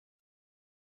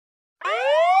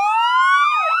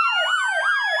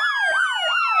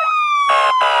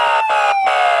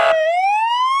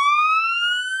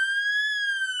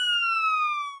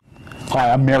Hi,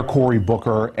 I'm Mayor Cory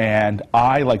Booker, and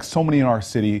I, like so many in our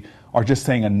city, are just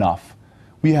saying enough.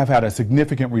 We have had a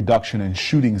significant reduction in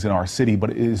shootings in our city, but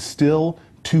it is still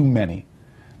too many.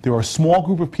 There are a small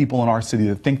group of people in our city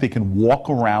that think they can walk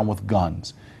around with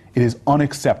guns. It is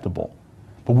unacceptable.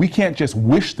 But we can't just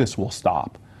wish this will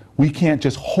stop. We can't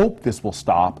just hope this will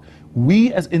stop.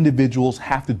 We as individuals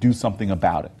have to do something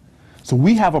about it. So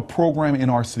we have a program in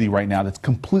our city right now that's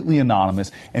completely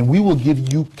anonymous, and we will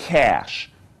give you cash,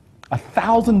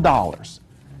 $1,000,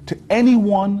 to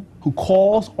anyone who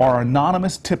calls our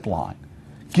anonymous tip line.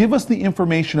 Give us the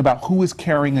information about who is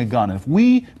carrying a gun. And if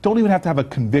we don't even have to have a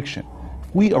conviction,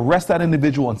 if we arrest that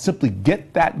individual and simply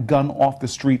get that gun off the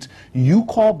streets, you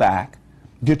call back,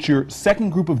 get your second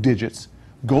group of digits,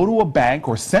 go to a bank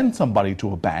or send somebody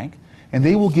to a bank, and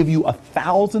they will give you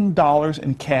 $1,000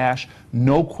 in cash,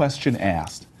 no question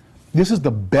asked. This is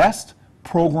the best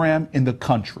program in the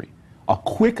country. A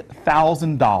quick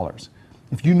 $1,000.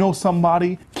 If you know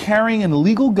somebody carrying an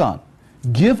illegal gun,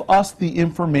 give us the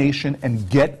information and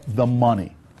get the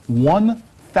money.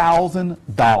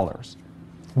 $1,000.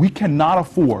 We cannot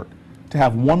afford to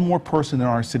have one more person in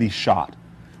our city shot.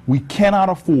 We cannot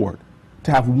afford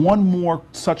to have one more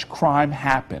such crime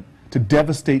happen to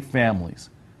devastate families,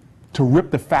 to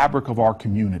rip the fabric of our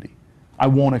community. I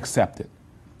won't accept it.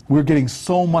 We're getting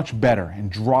so much better in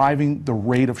driving the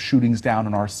rate of shootings down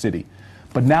in our city.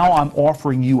 But now I'm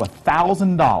offering you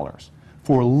 $1,000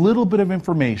 for a little bit of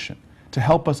information to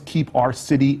help us keep our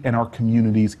city and our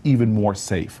communities even more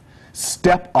safe.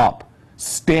 Step up.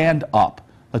 Stand up.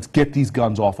 Let's get these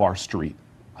guns off our street.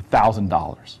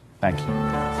 $1,000. Thank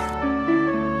you.